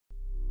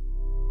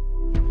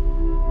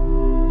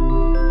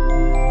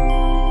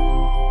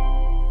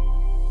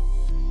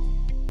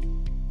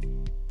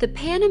The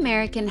Pan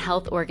American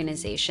Health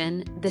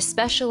Organization, the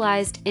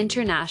specialized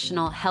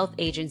international health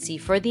agency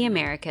for the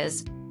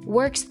Americas,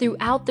 works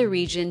throughout the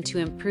region to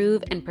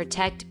improve and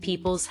protect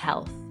people's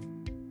health.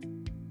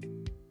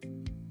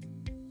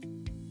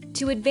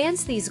 To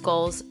advance these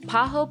goals,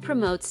 PAHO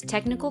promotes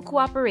technical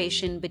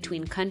cooperation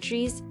between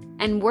countries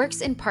and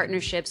works in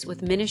partnerships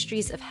with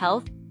ministries of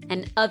health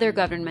and other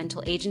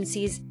governmental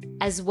agencies,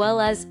 as well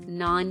as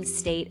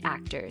non-state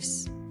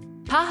actors.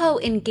 PAHO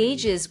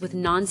engages with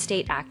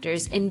non-state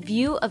actors in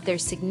view of their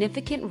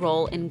significant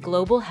role in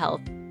global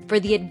health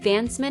for the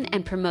advancement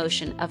and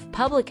promotion of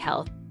public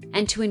health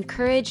and to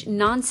encourage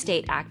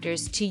non-state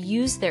actors to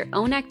use their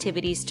own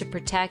activities to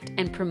protect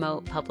and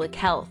promote public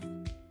health.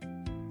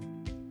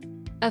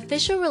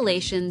 Official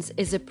relations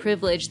is a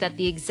privilege that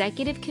the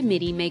Executive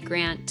Committee may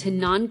grant to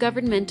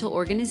non-governmental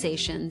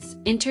organizations,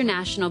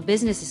 international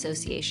business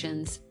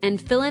associations,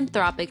 and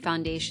philanthropic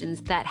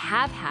foundations that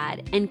have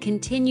had and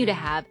continue to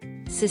have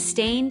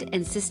sustained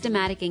and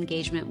systematic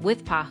engagement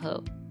with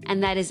PAHO,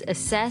 and that is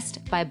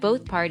assessed by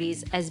both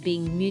parties as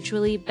being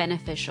mutually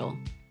beneficial.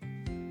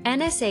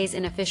 NSAs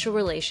in official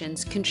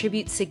relations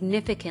contribute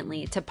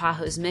significantly to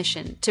PAHO's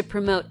mission to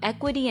promote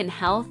equity in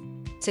health,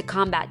 to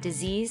combat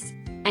disease,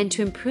 and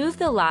to improve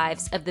the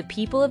lives of the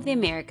people of the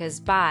Americas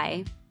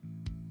by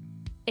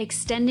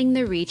extending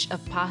the reach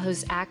of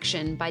PAHO's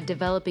action by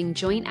developing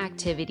joint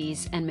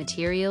activities and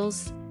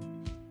materials,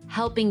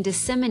 helping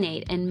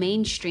disseminate and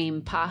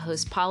mainstream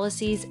PAHO's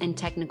policies and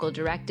technical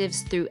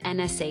directives through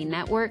NSA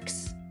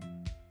networks,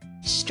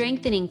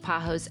 strengthening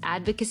PAHO's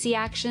advocacy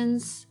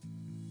actions,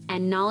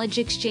 and knowledge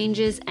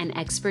exchanges and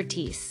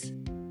expertise.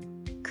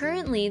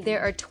 Currently, there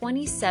are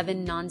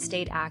 27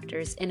 non-state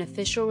actors in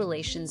official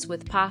relations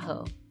with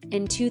PAHO.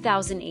 In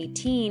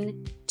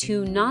 2018,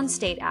 2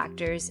 non-state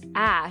actors,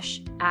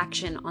 ASH,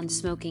 Action on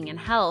Smoking and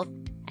Health,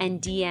 and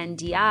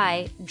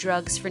DNDI,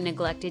 Drugs for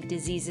Neglected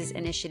Diseases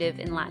Initiative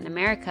in Latin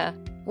America,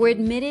 were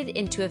admitted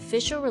into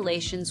official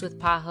relations with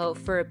PAHO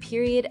for a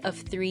period of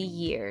 3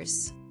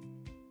 years.